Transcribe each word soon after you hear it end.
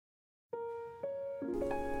Hello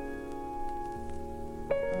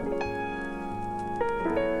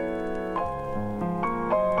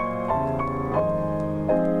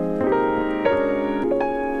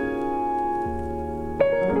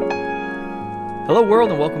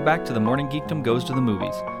world and welcome back to the Morning Geekdom Goes to the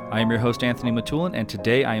Movies. I am your host Anthony Matulin and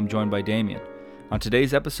today I am joined by Damien. On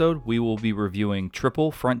today's episode we will be reviewing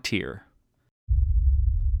Triple Frontier.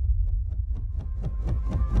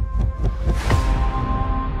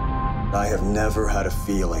 I have never had a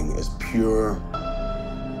feeling as pure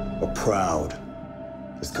or proud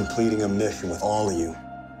as completing a mission with all of you.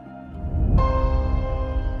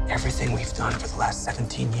 Everything we've done for the last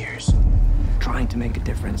 17 years, trying to make a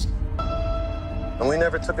difference. And we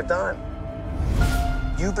never took a dime.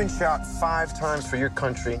 You've been shot 5 times for your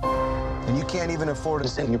country, and you can't even afford to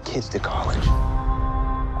send your kids to college.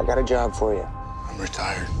 I got a job for you. I'm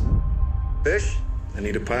retired. Fish, I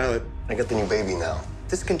need a pilot. I got the new baby now.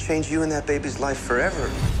 This can change you and that baby's life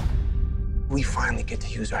forever. We finally get to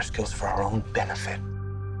use our skills for our own benefit.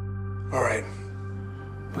 All right,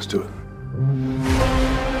 let's do it.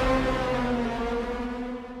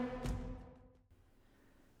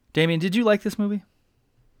 Damien, did you like this movie?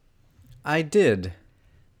 I did.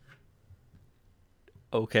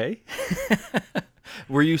 Okay.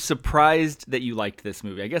 Were you surprised that you liked this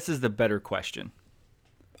movie? I guess is the better question.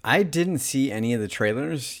 I didn't see any of the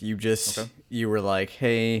trailers. You were like,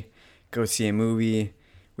 hey, go see a movie.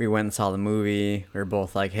 We went and saw the movie. We were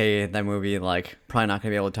both like, hey, that movie, like, probably not going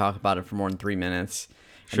to be able to talk about it for more than 3 minutes.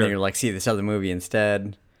 And Sure. then you're like, see this other movie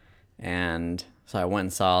instead. And so I went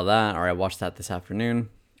and saw that, or I watched that this afternoon.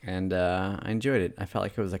 And I enjoyed it. I felt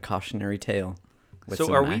like it was a cautionary tale with So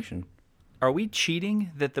some action. Are we cheating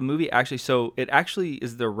that the movie actually... So it actually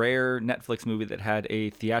is the rare Netflix movie that had a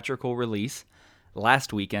theatrical release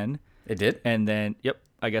last weekend. It did? And then,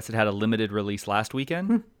 I guess it had a limited release last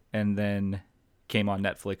weekend and then came on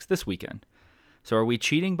Netflix this weekend. So are we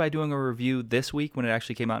cheating by doing a review this week when it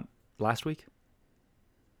actually came out last week?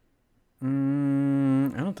 I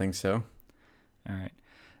don't think so. All right.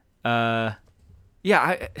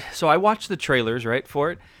 So I watched the trailers, right,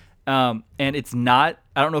 for it. And it's not,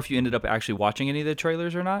 I don't know if you ended up actually watching any of the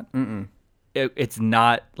trailers or not. It's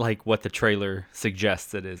not like what the trailer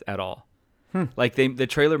suggests it is at all. Like the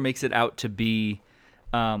trailer makes it out to be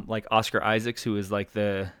like Oscar Isaacs, who is like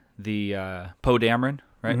the Poe Dameron,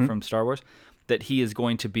 right, from Star Wars, that he is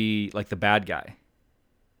going to be like the bad guy.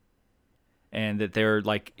 And that they're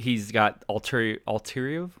like, he's got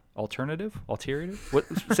alternative? What?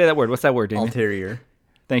 Say that word. What's that word, Damien? Ulterior.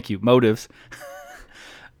 Thank you. Motives.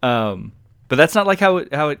 But that's not like how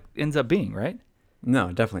it ends up being, right?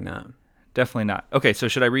 No, definitely not. Definitely not. Okay, so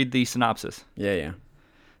should I read the synopsis? Yeah.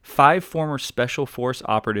 5 former Special Force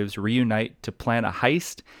operatives reunite to plan a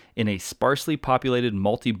heist in a sparsely populated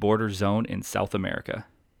multi-border zone in South America.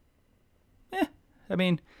 I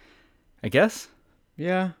mean, I guess.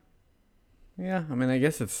 Yeah. I mean, I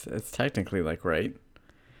guess it's technically like right.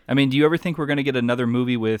 I mean, do you ever think we're going to get another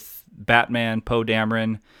movie with Batman, Poe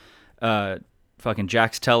Dameron, fucking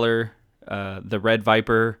Jax Teller, the Red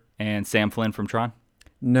Viper, and Sam Flynn from Tron?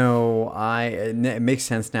 No, it makes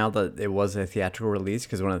sense now that it was a theatrical release,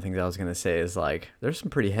 because one of the things I was going to say is, like, there's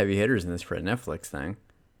some pretty heavy hitters in this for a Netflix thing.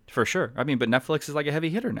 For sure. I mean, but Netflix is like a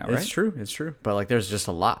heavy hitter now, right? It's true. But, like, there's just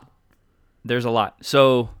a lot. There's a lot.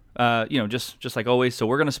 So, just like always, so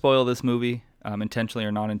we're going to spoil this movie, intentionally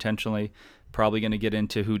or non-intentionally. Probably going to get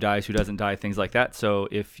into who dies, who doesn't die, things like that. So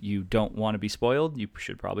if you don't want to be spoiled, you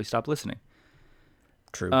should probably stop listening.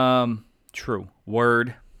 True. True.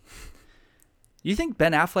 Word. You think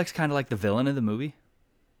Ben Affleck's kind of like the villain of the movie?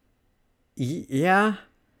 Yeah.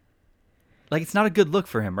 Like, it's not a good look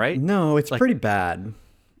for him, right? No, it's like, pretty bad.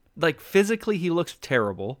 Like, physically, he looks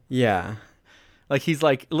terrible. Yeah. Like, he's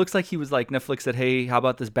like, it looks like he was like, Netflix said, hey, how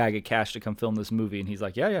about this bag of cash to come film this movie? And he's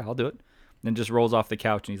like, yeah, I'll do it. And just rolls off the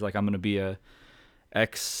couch and he's like, I'm going to be I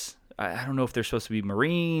don't know if they're supposed to be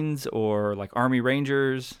Marines or like Army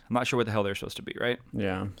Rangers. I'm not sure what the hell they're supposed to be, right?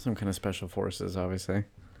 Yeah, some kind of special forces, obviously.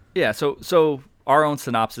 Yeah, so our own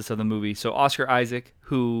synopsis of the movie. So Oscar Isaac,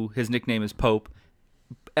 who his nickname is Pope,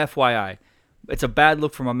 FYI, it's a bad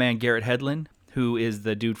look for my man Garrett Hedlund, who is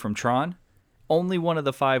the dude from Tron. Only one of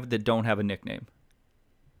the 5 that don't have a nickname.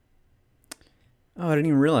 Oh, I didn't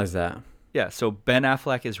even realize that. Yeah, so Ben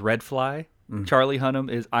Affleck is Red Fly, Charlie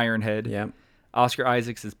Hunnam is Ironhead, Oscar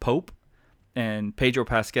Isaacs is Pope, and Pedro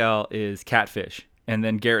Pascal is Catfish, and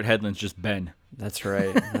then Garrett Hedlund's just Ben. That's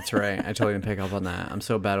right. I totally didn't pick up on that. I'm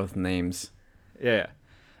so bad with names. Yeah.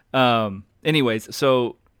 Anyways,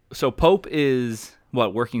 so Pope is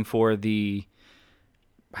working for the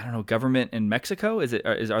I don't know, government in Mexico.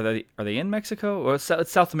 Are they in Mexico? Or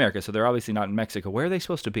it's South America, so they're obviously not in Mexico. Where are they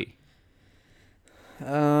supposed to be?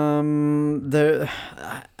 I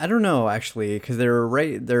don't know actually, because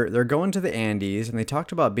they're going to the Andes, and they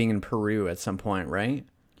talked about being in Peru at some point, right?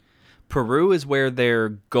 Peru is where they're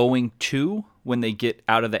going to when they get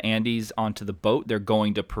out of the Andes onto the boat. They're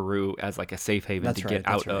going to Peru as like a safe haven get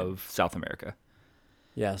out of South America.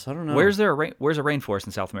 Yes, I don't know. Where's a rainforest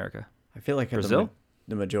in South America? I feel like Brazil.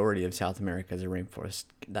 The majority of South America is a rainforest.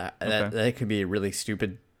 That could be a really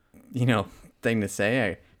stupid, thing to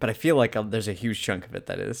say. But I feel like there's a huge chunk of it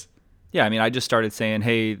that is. Yeah, I mean, I just started saying,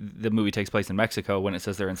 hey, the movie takes place in Mexico when it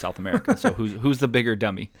says they're in South America. So who's the bigger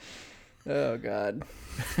dummy? Oh God.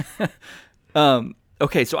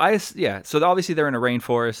 Okay, so obviously they're in a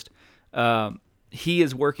rainforest. He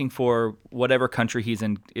is working for whatever country he's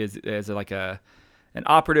in is like an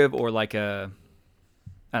operative or like a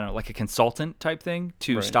consultant type thing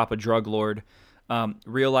to stop a drug lord.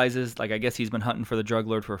 Realizes, like, I guess he's been hunting for the drug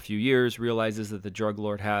lord for a few years, realizes that the drug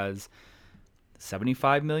lord has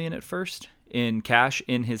 $75 million at first in cash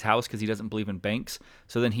in his house because he doesn't believe in banks.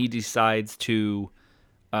 So then he decides to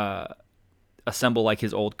assemble like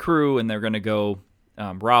his old crew, and they're going to go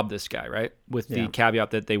rob this guy, right? With the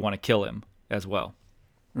caveat that they want to kill him as well.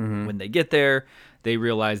 Mm-hmm. When they get there, they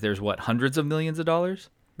realize there's hundreds of millions of dollars.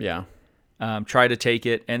 Yeah. Try to take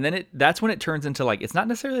it, and then that's when it turns into like, it's not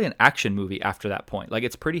necessarily an action movie after that point. Like,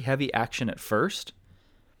 it's pretty heavy action at first,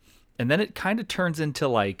 and then it kind of turns into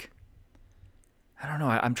like, I don't know,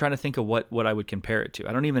 I'm trying to think of what I would compare it to.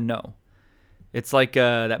 I don't even know. It's like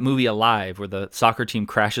that movie Alive where the soccer team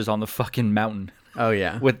crashes on the fucking mountain. Oh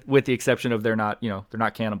yeah. With the exception of they're not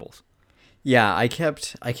cannibals. Yeah, I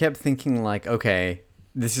kept thinking like, okay,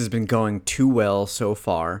 this has been going too well so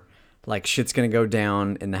far. Like, shit's gonna go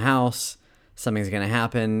down in the house. Something's going to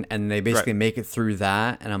happen, and they basically make it through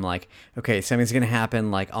that, and I'm like, okay, something's going to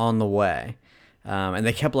happen, like, on the way. And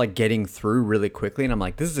they kept, like, getting through really quickly, and I'm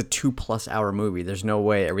like, this is a 2+ hour movie. There's no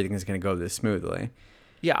way everything's going to go this smoothly.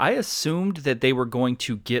 Yeah, I assumed that they were going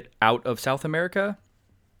to get out of South America,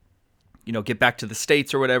 get back to the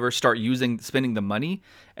States or whatever, start spending the money,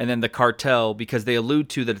 and then the cartel, because they allude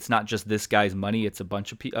to that it's not just this guy's money, it's a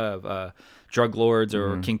bunch of drug lords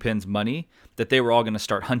or kingpins' money, that they were all going to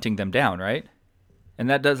start hunting them down, right? And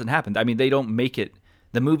that doesn't happen. I mean, they don't make it.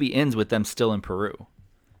 The movie ends with them still in Peru.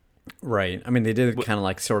 Right. I mean, they did kind of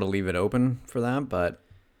like sort of leave it open for that, but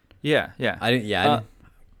yeah. Go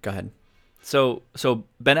ahead. So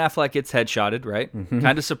Ben Affleck gets headshotted, right? Mm-hmm.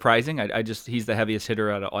 Kind of surprising. He's the heaviest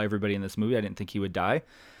hitter out of everybody in this movie. I didn't think he would die.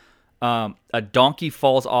 A donkey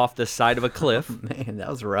falls off the side of a cliff. Oh, man, that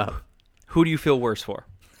was rough. Who do you feel worse for?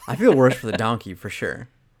 I feel worse for the donkey for sure.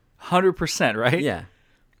 100%, right? Yeah.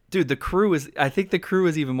 Dude, I think the crew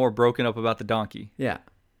is even more broken up about the donkey. Yeah.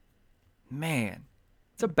 Man,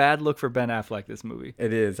 it's a bad look for Ben Affleck, this movie.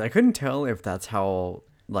 It is. I couldn't tell if that's how,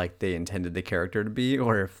 like, they intended the character to be,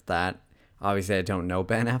 or if that, obviously I don't know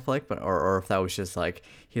Ben Affleck, but or if that was just like,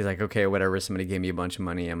 he's like, okay, whatever, somebody gave me a bunch of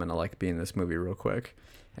money, I'm gonna like be in this movie real quick.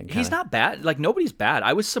 And he's not bad. Like, nobody's bad.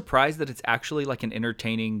 I was surprised that it's actually like an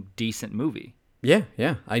entertaining, decent movie. Yeah,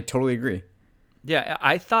 I totally agree. Yeah,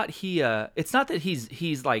 I thought it's not that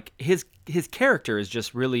he's like, his character is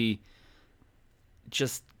just really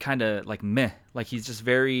just kind of like meh. Like, he's just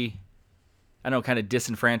very, I don't know, kind of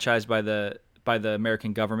disenfranchised by the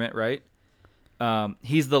American government, right?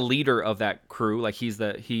 He's the leader of that crew. Like,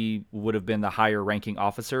 he would have been the higher ranking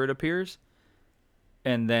officer, it appears.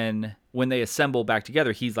 And then when they assemble back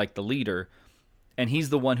together, he's like the leader. And he's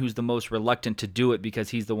the one who's the most reluctant to do it because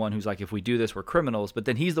he's the one who's like, if we do this, we're criminals. But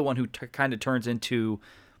then he's the one who kind of turns into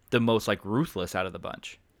the most like ruthless out of the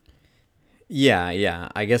bunch. Yeah.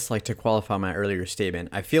 I guess like to qualify my earlier statement,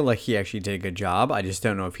 I feel like he actually did a good job. I just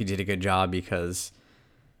don't know if he did a good job because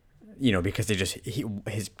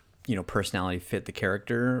his personality fit the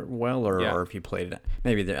character well, or if he played it.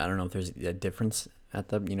 Maybe I don't know if there's a difference at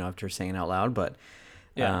the after saying it out loud, but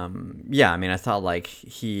I mean, I thought like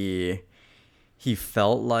he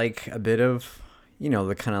felt like a bit of,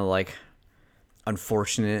 the kind of like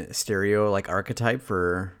unfortunate stereo like archetype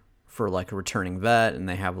for like a returning vet, and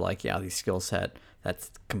they have like, these skill set that's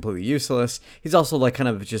completely useless. He's also like kind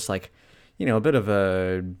of just like, a bit of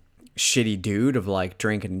a shitty dude of like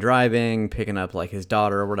drinking and driving, picking up like his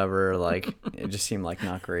daughter or whatever. Like, it just seemed like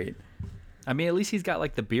not great. I mean, at least he's got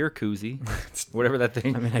like the beer koozie, whatever that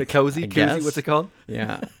thing, the cozy koozie, what's it called?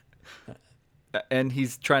 Yeah. And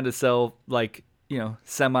he's trying to sell like,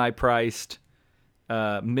 semi-priced,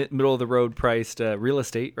 middle of the road priced real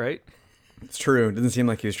estate, right? It's true. It doesn't seem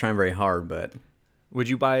like he was trying very hard, but would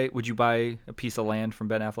you buy a piece of land from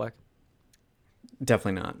Ben Affleck?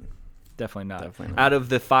 Definitely not. Definitely not. Definitely not. Out of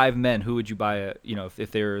the 5 men, who would you buy?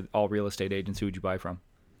 If they're all real estate agents, who would you buy from?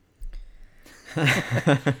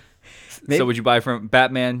 So would you buy from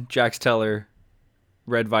Batman, Jax Teller,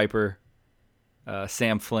 Red Viper,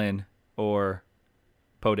 Sam Flynn, or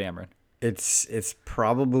Poe Dameron? It's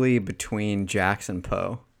probably between Jax and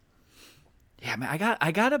Poe. Yeah, man,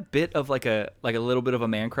 I got a bit of like a little bit of a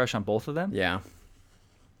man crush on both of them. Yeah.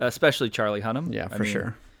 Especially Charlie Hunnam. Yeah, for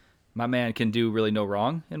sure. My man can do really no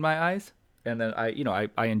wrong in my eyes. And then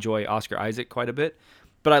I enjoy Oscar Isaac quite a bit,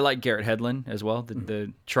 but I like Garrett Hedlund as well.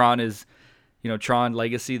 The Tron is, Tron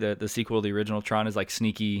Legacy, the sequel to the original Tron is like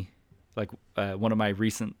sneaky, like one of my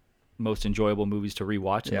recent most enjoyable movies to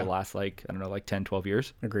rewatch in the last 10, 12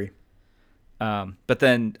 years. Agree. But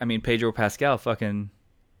then, Pedro Pascal, fucking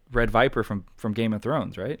Red Viper from Game of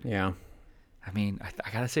Thrones, right? Yeah. I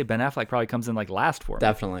gotta say Ben Affleck probably comes in like last for me.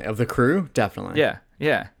 Definitely. Of the crew? Definitely. Yeah.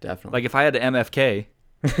 Definitely. Like if I had to MFK.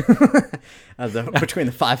 Between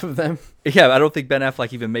the 5 of them? Yeah, I don't think Ben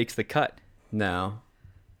Affleck even makes the cut. No.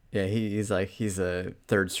 Yeah, he's a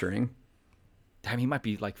 3rd string. He might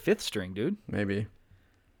be like 5th string, dude. Maybe.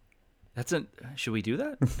 Should we do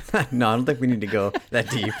that? No, I don't think we need to go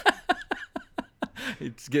that deep.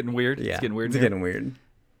 It's getting weird. Yeah, It's getting weird. It's getting weird.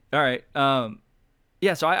 All right.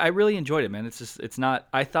 Yeah, so I really enjoyed it, man. It's not,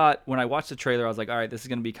 I thought when I watched the trailer, I was like, all right, this is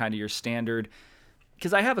going to be kind of your standard,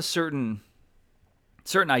 because I have a certain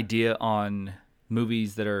idea on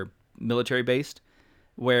movies that are military based,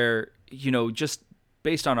 where, just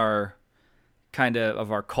based on our kind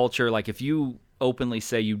of our culture, like if you openly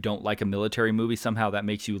say you don't like a military movie, somehow that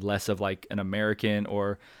makes you less of like an American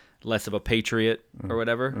or less of a patriot or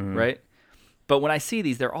whatever, right? But when I see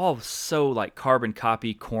these, they're all so like carbon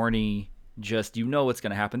copy, corny, just what's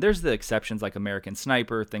going to happen. There's the exceptions like American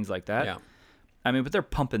Sniper, things like that. Yeah. But they're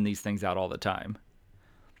pumping these things out all the time.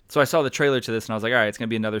 So I saw the trailer to this and I was like, all right, it's going to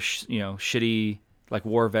be another shitty like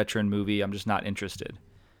war veteran movie. I'm just not interested.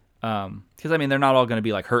 Because they're not all going to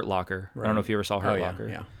be like Hurt Locker. Right. I don't know if you ever saw Hurt Locker.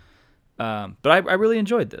 Yeah. But I really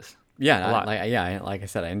enjoyed this. Yeah, a lot. Like I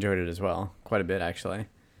said, I enjoyed it as well, quite a bit actually.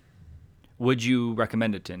 Would you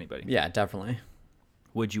recommend it to anybody? Yeah, definitely.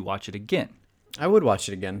 Would you watch it again? I would watch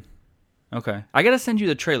it again. Okay. I got to send you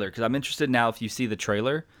the trailer because I'm interested now if you see the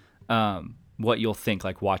trailer, what you'll think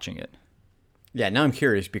like watching it. Yeah, now I'm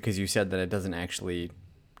curious because you said that it doesn't actually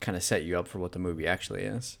kind of set you up for what the movie actually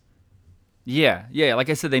is. Yeah. Like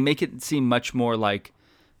I said, they make it seem much more like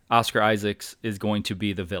Oscar Isaacs is going to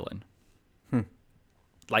be the villain.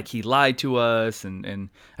 Like he lied to us, and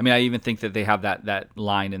I even think that they have that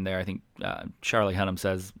line in there. I think Charlie Hunnam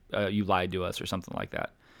says, "You lied to us" or something like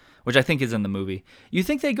that, which I think is in the movie. You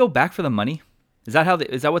think they go back for the money? Is that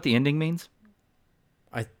is that what the ending means?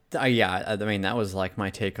 That was like my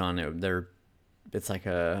take on it. It's like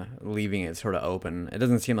leaving it sort of open. It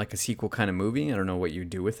doesn't seem like a sequel kind of movie. I don't know what you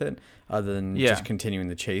do with it other than just continuing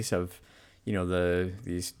the chase of,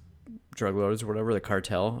 these drug lords or whatever, the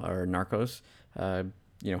cartel or narcos,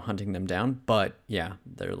 hunting them down. But yeah,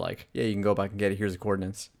 they're like, yeah, you can go back and get it. Here's the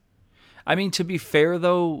coordinates. To be fair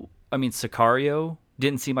though, Sicario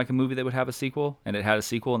didn't seem like a movie that would have a sequel, and it had a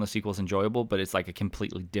sequel, and the sequel's enjoyable, but it's like a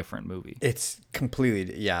completely different movie. It's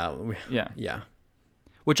completely, yeah.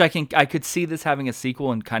 Which I could see this having a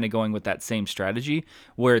sequel and kind of going with that same strategy,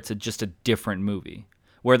 where it's just a different movie.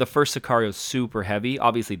 Where the first Sicario is super heavy.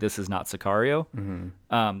 Obviously, this is not Sicario.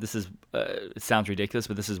 Mm-hmm. This is it sounds ridiculous,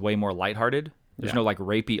 but this is way more lighthearted. There's no like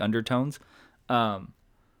rapey undertones.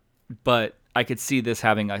 But I could see this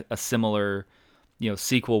having a similar,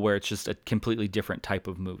 sequel where it's just a completely different type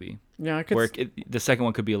of movie. Yeah, I could. Where the second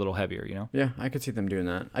one could be a little heavier, Yeah, I could see them doing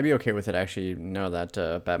that. I'd be okay with it actually. Know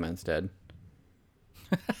that Batman's dead.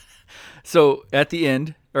 So at the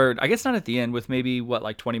end, or I guess not at the end, with maybe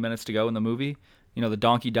 20 minutes to go in the movie, the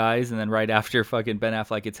donkey dies, and then right after fucking Ben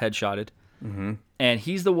Affleck gets headshotted. Mm-hmm. And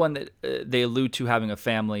he's the one that they allude to having a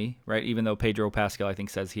family, right? Even though Pedro Pascal, I think,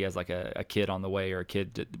 says he has like a kid on the way, or a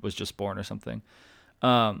kid that was just born or something.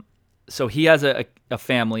 So he has a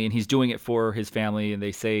family, and he's doing it for his family. And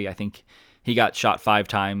they say, I think he got shot 5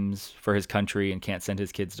 times for his country and can't send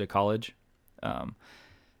his kids to college.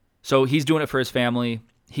 So he's doing it for his family.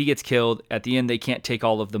 He gets killed. At the end, they can't take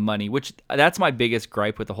all of the money, which that's my biggest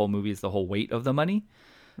gripe with the whole movie, is the whole weight of the money.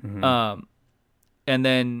 Mm-hmm. And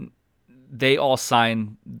then they all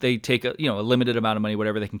sign. They take a limited amount of money,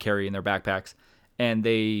 whatever they can carry in their backpacks, and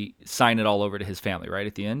they sign it all over to his family right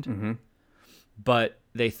at the end. Mm-hmm. But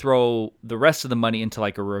they throw the rest of the money into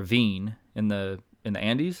like a ravine in the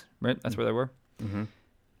Andes, right? That's where they were. Mm-hmm.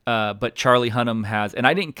 But Charlie Hunnam has, and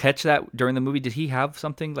I didn't catch that during the movie. Did he have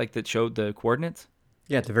something like that showed the coordinates?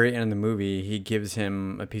 Yeah, at the very end of the movie, he gives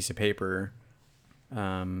him a piece of paper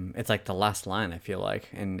It's like the last line, I feel like,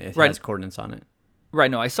 and it Right. has coordinates on it. Right,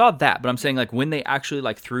 no, I saw that, but I'm saying like when they actually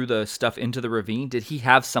like threw the stuff into the ravine, did he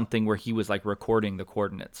have something where he was like recording the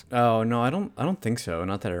coordinates? Oh no, I don't think so.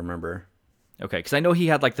 Not that I remember. Okay, because I know he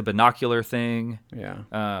had like the binocular thing. Yeah.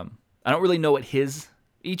 I don't really know what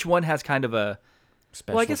each one has kind of a,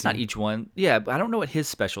 Specialty. well, I guess not each one. Yeah, but I don't know what his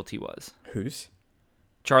specialty was. Whose?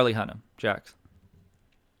 Charlie Hunnam, Jax.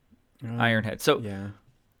 Ironhead. Yeah.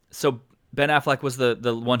 So Ben Affleck was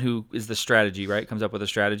the one who is the strategy, right? Comes up with a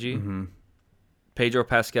strategy. Mm-hmm. Pedro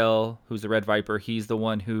Pascal, who's the Red Viper, he's the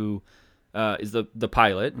one who is the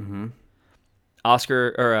pilot. Mm-hmm.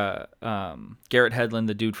 Garrett Hedlund,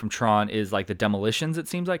 the dude from Tron, is like the demolitions, it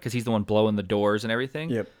seems like, because he's the one blowing the doors and everything.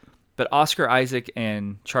 Yep. But Oscar Isaac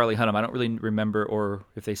and Charlie Hunnam, I don't really remember or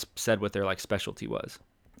if they said what their like specialty was.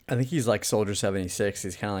 I think he's like Soldier 76.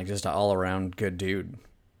 He's kind of like just an all-around good dude.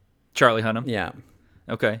 Charlie Hunnam? Yeah.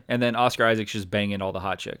 Okay. And then Oscar Isaac's just banging all the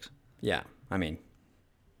hot chicks. Yeah. I mean,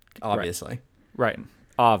 obviously. Right.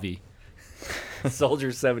 Avi.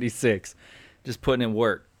 Soldier 76. Just putting in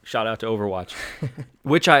work. Shout out to Overwatch.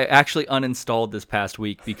 Which I actually uninstalled this past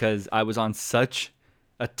week because I was on such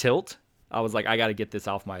a tilt. I was like, I got to get this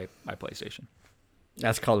off my PlayStation.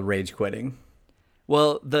 That's called rage quitting.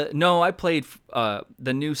 Well, I played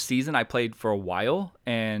the new season. I played for a while,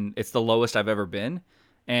 and it's the lowest I've ever been.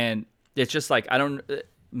 And it's just like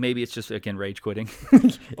maybe it's just again rage quitting,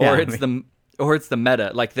 or it's the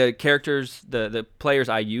meta. Like the characters, the players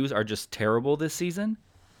I use are just terrible this season,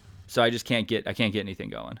 so I just can't get anything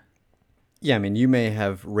going. Yeah, I mean, you may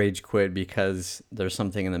have rage quit because there's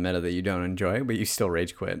something in the meta that you don't enjoy, but you still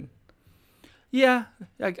rage quit. Yeah,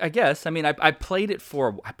 I guess. I mean, I played it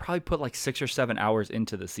I probably put like 6 or 7 hours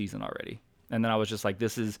into the season already. And then I was just like,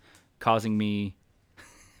 this is causing me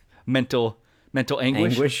mental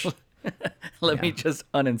anguish. Let me just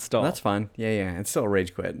uninstall. That's fine. Yeah. It's still a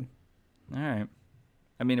rage quit. All right.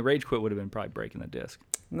 I mean, a rage quit would have been probably breaking the disc.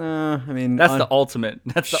 No, I mean... That's the ultimate.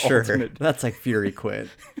 That's the sure. ultimate. That's like fury quit.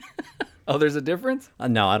 Oh, there's a difference?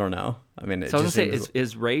 No, I don't know. I mean, so I was going to say,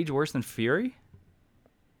 is rage worse than fury?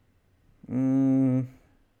 I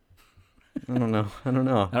don't know.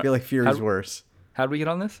 I feel like fury's worse. How'd we get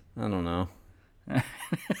on this? I don't know.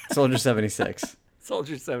 Soldier 76.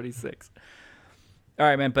 Soldier 76. All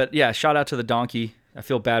right, man. But yeah, shout out to the donkey. I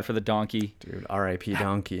feel bad for the donkey. Dude, R.I.P.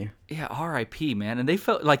 donkey. Yeah, R.I.P., man. And they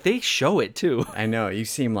felt like they show it too. I know. You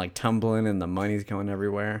see him like tumbling and the money's going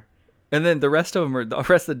everywhere. And then the rest of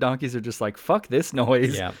the donkeys are just like, fuck this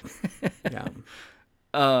noise. Yeah. Yeah.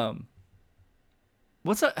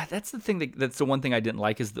 That's the thing that's the one thing I didn't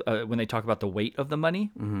like is when they talk about the weight of the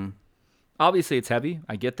money. Mm-hmm. Obviously, it's heavy.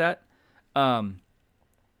 I get that.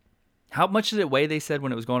 How much did it weigh? They said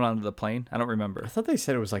when it was going onto the plane. I don't remember. I thought they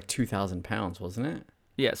said it was like 2,000 pounds, wasn't it?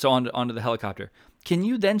 Yeah. So onto the helicopter. Can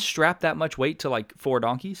you then strap that much weight to like 4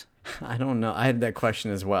 donkeys? I don't know. I had that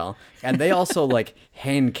question as well. And they also like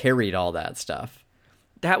hand carried all that stuff.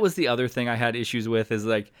 That was the other thing I had issues with is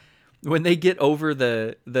like when they get over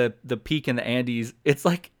the peak in the Andes, it's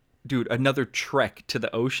like, dude, another trek to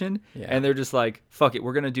the ocean. Yeah. And they're just like, fuck it,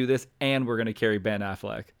 we're going to do this and we're going to carry Ben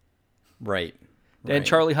Affleck. Right. And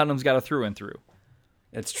Charlie Hunnam's got a through and through.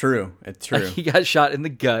 It's true. Like he got shot in the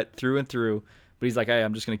gut through and through, but he's like, hey,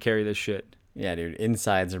 I'm just going to carry this shit. Yeah, dude,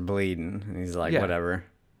 insides are bleeding. And he's like, whatever.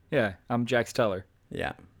 Yeah, I'm Jax Teller.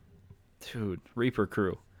 Yeah. Dude, Reaper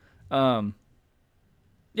crew.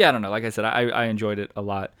 Yeah, I don't know. Like I said, I enjoyed it a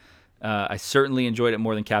lot. I certainly enjoyed it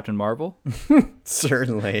more than Captain Marvel.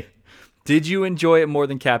 Certainly. Did you enjoy it more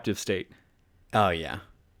than Captive State? Oh, yeah.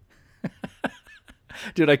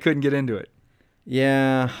 Dude, I couldn't get into it.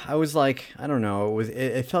 Yeah, I was like, I don't know.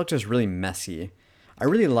 It felt just really messy. I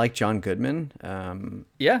really like John Goodman.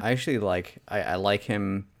 Yeah. I actually I like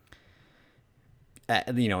him,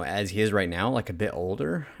 as he is right now, like a bit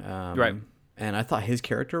older. Right. And I thought his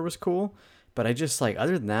character was cool. But I just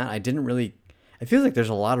other than that, I feel like there's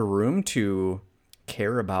a lot of room to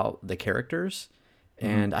care about the characters.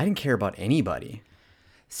 And I didn't care about anybody.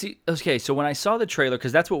 See, okay, so when I saw the trailer,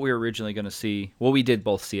 because that's what we were originally going to see. Well, we did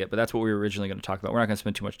both see it, but that's what we were originally going to talk about. We're not going to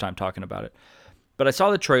spend too much time talking about it. But I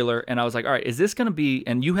saw the trailer, and I was like, all right, is this going to be,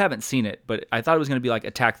 and you haven't seen it, but I thought it was going to be like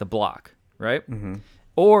Attack the Block, right? Mm-hmm.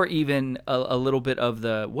 Or even a little bit of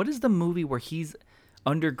what is the movie where he's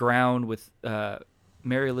underground with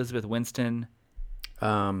Mary Elizabeth Winston?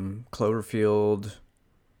 Cloverfield.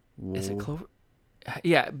 Is it Clover?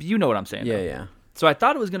 Yeah, you know what I'm saying. Yeah, though. yeah. So I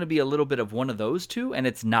thought it was going to be a little bit of one of those two, and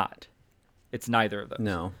it's not. It's neither of those.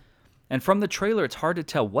 No. And from the trailer, it's hard to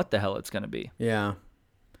tell what the hell it's going to be. Yeah.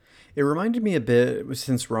 It reminded me a bit,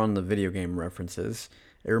 since we're on the video game references,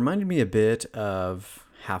 it reminded me a bit of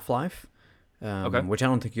Half-Life. which I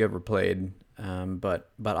don't think you ever played.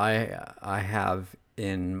 But I have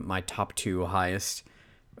in my top 2 highest,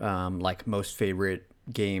 like most favorite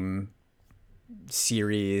game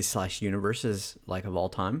series / universes like of all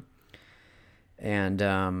time. And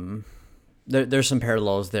there's some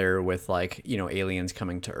parallels there with like, you know, aliens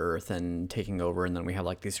coming to Earth and taking over, and then we have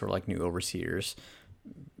like these sort of like new overseers,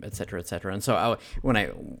 et cetera, et cetera. And so when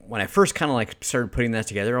I first kind of like started putting that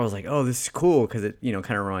together, I was like, oh, this is cool, because it, you know,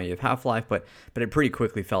 kind of reminded me of Half-Life, but it pretty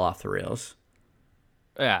quickly fell off the rails.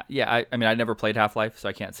 Yeah. I mean, I never played Half-Life, so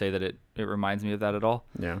I can't say that it reminds me of that at all.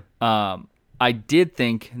 Yeah. I did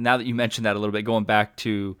think, now that you mentioned that a little bit, going back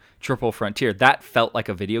to Triple Frontier, that felt like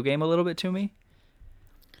a video game a little bit to me.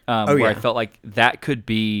 Where I felt like that could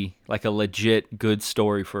be like a legit good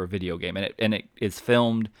story for a video game, and it is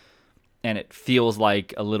filmed, and it feels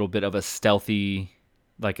like a little bit of a stealthy,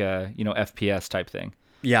 like a, you know, FPS type thing.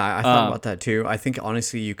 Yeah, I thought about that too. I think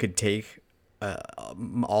honestly you could take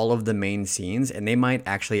all of the main scenes, and they might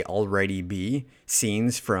actually already be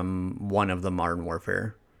scenes from one of the Modern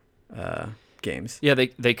Warfare games. Yeah,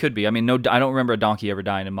 they could be. I mean, I don't remember a donkey ever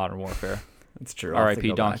dying in Modern Warfare. That's true.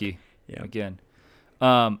 R.I.P. Donkey. Yeah. Again.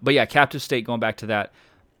 But yeah, Captive State, going back to that,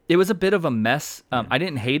 it was a bit of a mess. I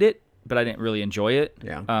didn't hate it, but I didn't really enjoy it.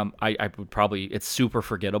 Yeah. I would probably, it's super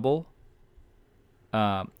forgettable.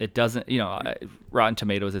 It doesn't, you know, Rotten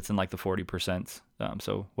Tomatoes, it's in like the 40%.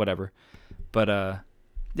 So whatever. But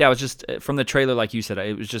yeah, it was just, from the trailer, like you said,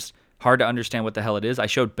 it was just hard to understand what the hell it is. I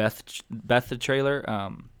showed Beth the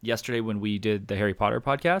trailer yesterday when we did the Harry Potter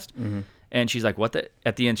podcast, and she's like, "What the?"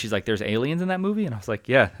 At the end, she's like, "There's aliens in that movie," and I was like,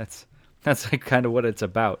 "Yeah, that's like kind of what it's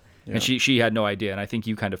about." Yeah. And she had no idea, and I think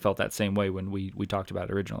you kind of felt that same way when we talked about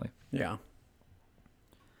it originally. Yeah.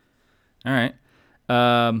 All right.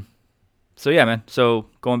 So yeah, man. So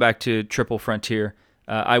going back to Triple Frontier,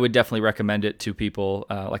 I would definitely recommend it to people.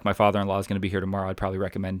 Like my father-in-law is going to be here tomorrow. I'd probably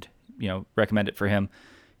recommend it for him.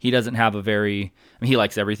 He doesn't have a very, I mean, he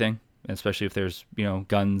likes everything, especially if there's, you know,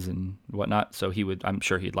 guns and whatnot. So I'm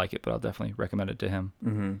sure he'd like it, but I'll definitely recommend it to him.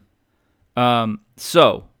 Mm-hmm.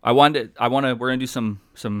 So we're going to do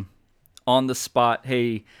some on the spot.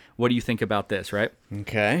 Hey, what do you think about this? Right.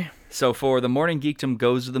 Okay. So for the Morning Geekdom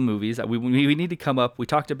Goes to the Movies, we need to come up. We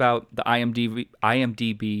talked about the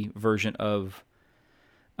IMDb version of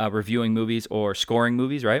reviewing movies or scoring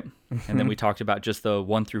movies, right? And then we talked about just the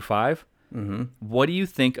 1 through 5. Mm-hmm. What do you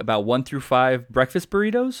think about 1 through 5 breakfast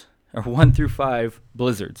burritos or 1 through 5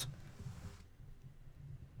 blizzards?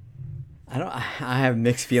 I have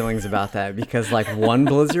mixed feelings about that, because like one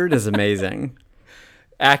blizzard is amazing.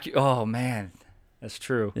 Oh man, that's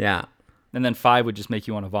true. Yeah. And then 5 would just make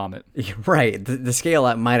you want to vomit. Right. The scale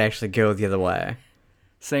that might actually go the other way.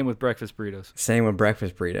 Same with breakfast burritos.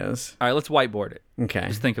 All right, let's whiteboard it. Okay.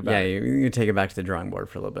 Just think about it. Yeah, you take it back to the drawing board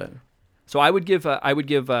for a little bit. So I would give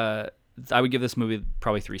this movie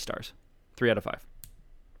probably 3 stars. 3 out of 5.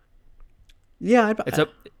 Yeah,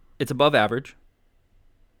 it's above average.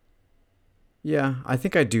 Yeah, I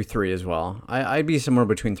think I'd do 3 as well. I'd be somewhere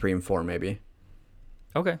between 3 and 4 maybe.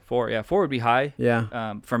 Okay, 4. Yeah, 4 would be high.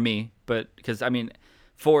 Yeah. For me, but because I mean,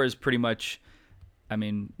 4 is pretty much. I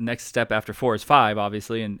mean, next step after 4 is 5,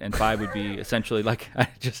 obviously, and 5 would be essentially like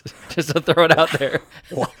just to throw it out there.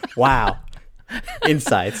 Wow.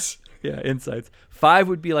 Insights. Yeah, insights. 5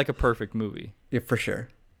 would be like a perfect movie. Yeah, for sure.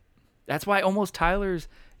 That's why almost Tyler's,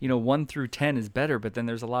 1 through 10 is better, but then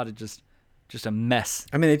there's a lot of just a mess.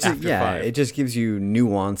 I mean, it just gives you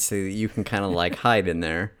nuance so that you can kind of like hide in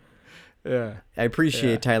there. Yeah. I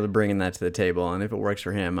appreciate Tyler bringing that to the table, and if it works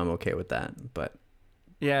for him, I'm okay with that. But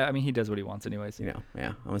yeah, I mean, he does what he wants anyways. Yeah.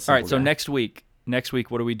 I'm a All right, so guy. next week,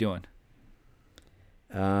 what are we doing?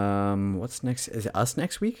 What's next? Is it Us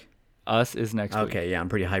next week? Us is next week. Okay, yeah, I'm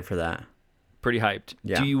pretty hyped for that. Pretty hyped.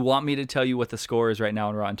 Yeah. Do you want me to tell you what the score is right now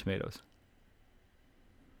on Rotten Tomatoes?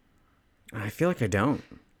 I feel like I don't.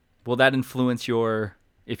 Will that influence if you're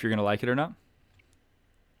going to like it or not?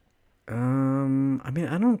 I mean,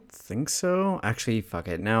 I don't think so. Actually, fuck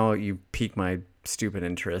it. Now you pique my stupid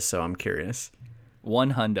interest, so I'm curious.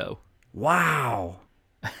 1 hundo. Wow.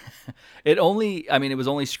 It was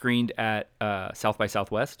only screened at South by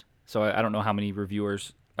Southwest, so I don't know how many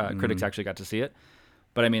reviewers, critics actually got to see it.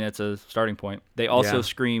 But I mean, it's a starting point. They also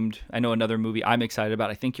screened, I know another movie I'm excited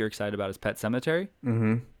about, I think you're excited about, is Pet Sematary.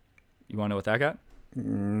 Mm-hmm. You want to know what that got?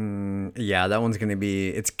 Yeah, that one's going to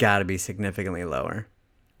it's got to be significantly lower.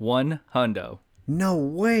 1 hundo. No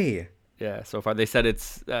way. Yeah, so far they said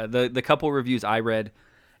it's the couple reviews I read,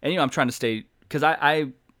 and I'm trying to stay, because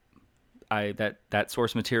I that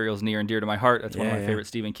source material is near and dear to my heart. That's one of my favorite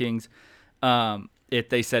Stephen King's.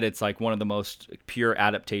 They said it's like one of the most pure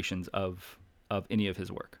adaptations of any of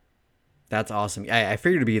his work. That's awesome. I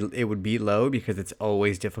figured it would be low because it's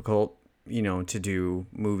always difficult, to do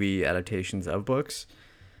movie adaptations of books.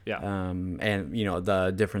 Yeah. And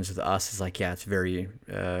the difference with Us is like, yeah, it's very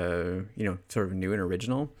sort of new and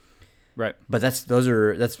original. Right. But that's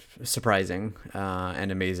surprising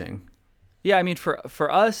and amazing. Yeah, I mean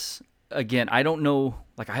for us, again, I don't know,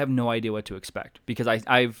 like I have no idea what to expect because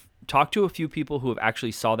I've talked to a few people who have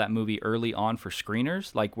actually saw that movie early on for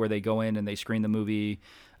screeners, like where they go in and they screen the movie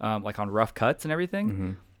like on rough cuts and everything.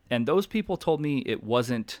 Mm-hmm. And those people told me it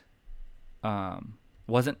wasn't a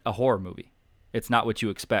horror movie. It's not what you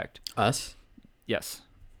expect. Us? Yes.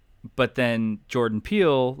 But then Jordan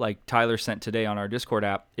Peele, like Tyler sent today on our Discord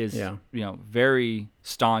app, is very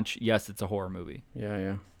staunch. Yes, it's a horror movie.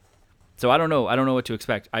 Yeah. So I don't know what to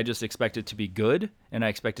expect. I just expect it to be good, and I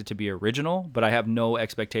expect it to be original, but I have no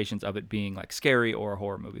expectations of it being like scary or a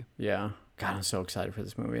horror movie. Yeah. God, I'm so excited for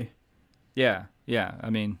this movie. Yeah. I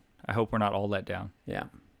mean, I hope we're not all let down. Yeah.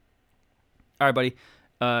 All right, buddy.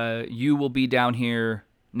 You will be down here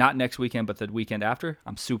not next weekend, but the weekend after.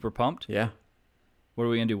 I'm super pumped. Yeah. What are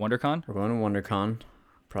we gonna do? WonderCon? We're going to WonderCon.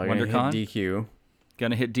 Probably WonderCon? gonna hit DQ.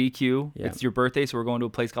 Gonna hit DQ. Yeah. It's your birthday, so we're going to a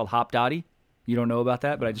place called Hop Dotty. You don't know about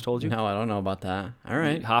that, but I just told you. No, I don't know about that. All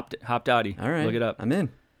right. Hop Dotty. All right. Look it up. I'm in.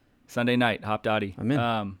 Sunday night, Hop Dotty. I'm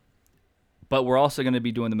in. But we're also going to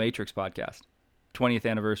be doing the Matrix podcast, 20th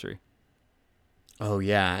anniversary. Oh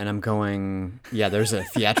yeah, and I'm going. Yeah, there's a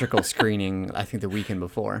theatrical screening. I think the weekend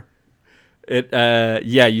before.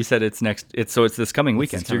 You said it's next. It's this coming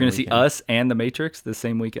weekend. So you're going to see us and the Matrix the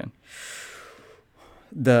same weekend.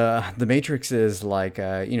 The Matrix is like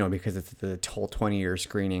because it's the whole 20-year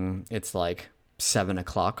screening. It's like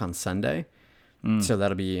 7:00 on Sunday, so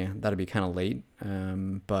that'll be kind of late.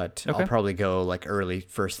 But okay. I'll probably go like early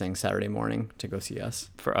first thing Saturday morning to go see us.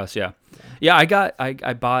 For us, yeah.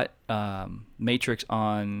 I bought Matrix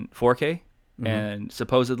on 4K, and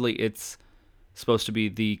supposedly it's supposed to be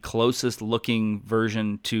the closest looking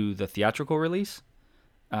version to the theatrical release.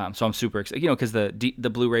 So I'm super excited, because the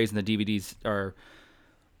Blu-rays and the DVDs are.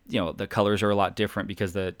 The colors are a lot different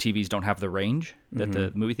because the TVs don't have the range that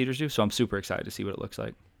the movie theaters do. So I'm super excited to see what it looks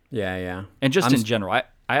like. Yeah. And just in general, I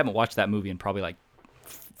haven't watched that movie in probably like,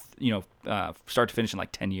 start to finish in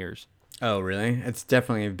like 10 years. Oh, really? It's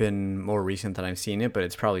definitely been more recent than I've seen it, but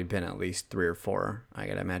it's probably been at least 3 or 4, I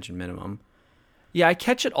gotta imagine, minimum. Yeah, I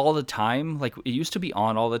catch it all the time. Like it used to be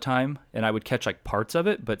on all the time, and I would catch like parts of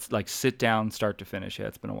it, but like sit down, start to finish. Yeah,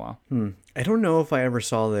 it's been a while. I don't know if I ever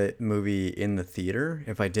saw the movie in the theater.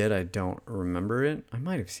 If I did, I don't remember it. I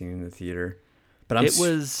might have seen it in the theater, but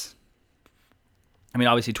was. I mean,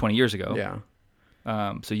 obviously 20 years ago.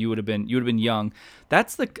 Yeah. So you would have been young.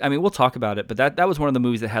 We'll talk about it, but that was one of the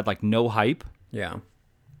movies that had like no hype. Yeah.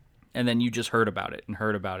 And then you just heard about it and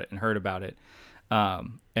heard about it and heard about it.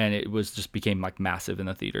 And it became like massive in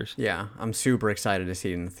the theaters. Yeah, I'm super excited to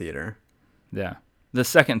see it in the theater. Yeah. The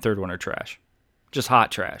second and third one are trash. Just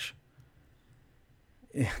hot trash.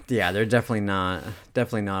 Yeah, they're definitely not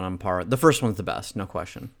on par. The first one's the best, no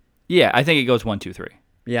question. Yeah, I think it goes 1, 2, 3.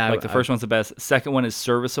 Yeah. Like the first one's the best. Second one is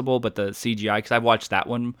serviceable, but the CGI, because I've watched that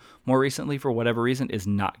one more recently for whatever reason, is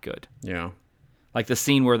not good. Yeah. Like the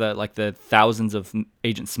scene where the thousands of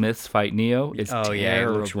Agent Smiths fight Neo is terrible. Yeah, it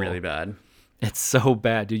looks really bad. It's so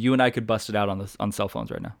bad, dude. You and I could bust it out on cell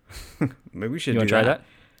phones right now. Maybe we should. You want to try that?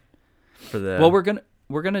 For the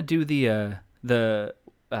we're gonna do the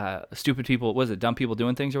stupid people. Was it dumb people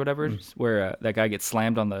doing things or whatever? Where that guy gets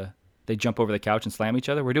slammed they jump over the couch and slam each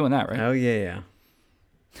other. We're doing that, right? Oh yeah.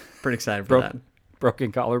 Pretty excited for that.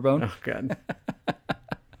 Broken collarbone. Oh god.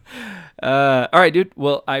 All right, dude.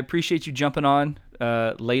 Well, I appreciate you jumping on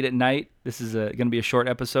late at night. This is going to be a short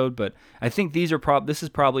episode, but I think this is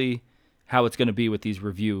probably how it's going to be with these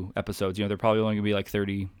review episodes. They're probably only going to be like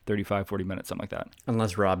 30, 35, 40 minutes, something like that.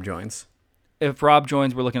 Unless Rob joins. If Rob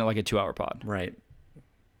joins, we're looking at like a 2-hour pod. Right.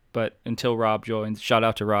 But until Rob joins, shout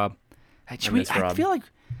out to Rob. I feel like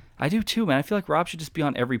I do too, man. I feel like Rob should just be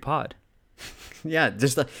on every pod. Yeah,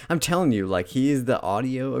 I'm telling you, like he is the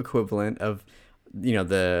audio equivalent of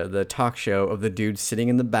the talk show of the dude sitting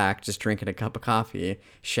in the back just drinking a cup of coffee,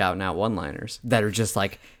 shouting out one-liners that are just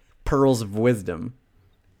like pearls of wisdom.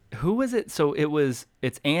 Who was it? So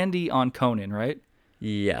it's Andy on Conan, right?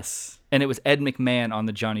 Yes. And it was Ed McMahon on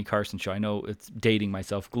the Johnny Carson show. I know it's dating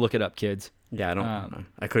myself. Look it up, kids. Yeah,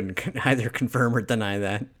 I couldn't either confirm or deny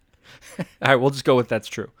that. All right, we'll just go with that's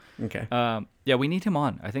true. Okay. Yeah, we need him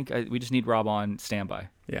on. I think we just need Rob on standby.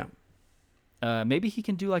 Yeah. Maybe he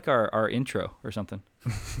can do like our intro or something.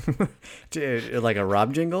 Dude, like a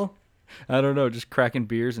Rob jingle? I don't know, just cracking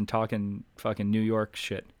beers and talking fucking New York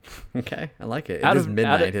shit. Okay, I like it. It is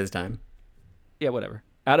midnight his time. Yeah, whatever.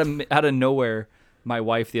 Out of nowhere, my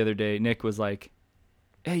wife the other day, Nick, was like,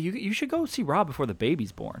 "Hey, you should go see Rob before the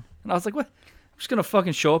baby's born." And I was like, "What? I'm just gonna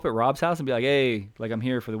fucking show up at Rob's house and be like, hey, like I'm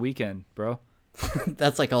here for the weekend, bro."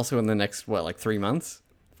 That's like also in the next, what, like 3 months?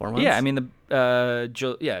 4 months? Yeah, I mean, July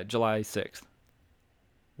 6th.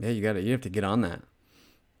 Yeah, you have to get on that.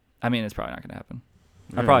 I mean, it's probably not going to happen.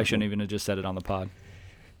 I probably shouldn't even have just said it on the pod.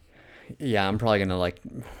 Yeah, I'm probably going to like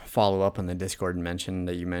follow up on the Discord and mention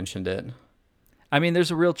that you mentioned it. I mean,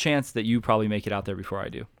 there's a real chance that you probably make it out there before I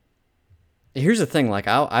do. Here's the thing, like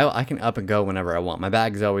I can up and go whenever I want. My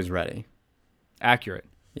bag's always ready. Accurate.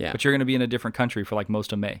 Yeah. But you're going to be in a different country for like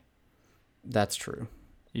most of May. That's true.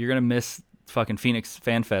 You're going to miss fucking Phoenix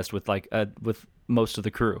Fan Fest with like with most of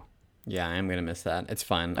the crew. Yeah, I am going to miss that. It's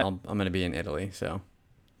fine. I'm going to be in Italy, so.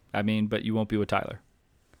 I mean, but you won't be with Tyler.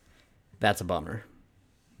 That's a bummer.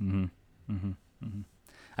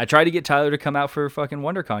 I tried to get Tyler to come out for fucking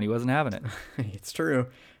WonderCon. He wasn't having it. It's true.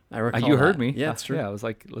 I recall You heard that. me. Yeah, it's true. Yeah, I was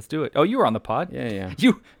like, let's do it. Oh, you were on the pod? Yeah.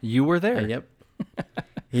 You were there. Yep.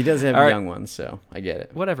 He does have All right. young ones, so I get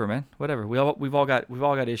it. Whatever, man. Whatever. We've all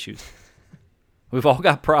got issues. We've all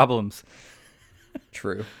got problems.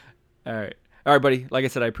 True. All right, buddy. Like I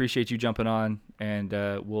said, I appreciate you jumping on, and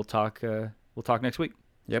we'll talk next week.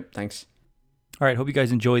 Yep. Thanks. All right. Hope you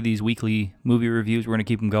guys enjoy these weekly movie reviews. We're gonna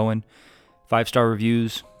keep them going. 5-star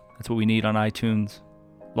reviews. That's what we need on iTunes.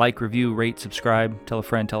 Like, review, rate, subscribe. Tell a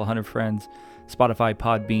friend. Tell 100 friends. Spotify,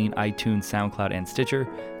 Podbean, iTunes, SoundCloud, and Stitcher.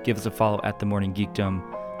 Give us a follow at The Morning Geekdom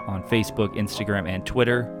on Facebook, Instagram, and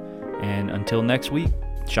Twitter. And until next week,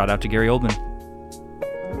 shout out to Gary Oldman.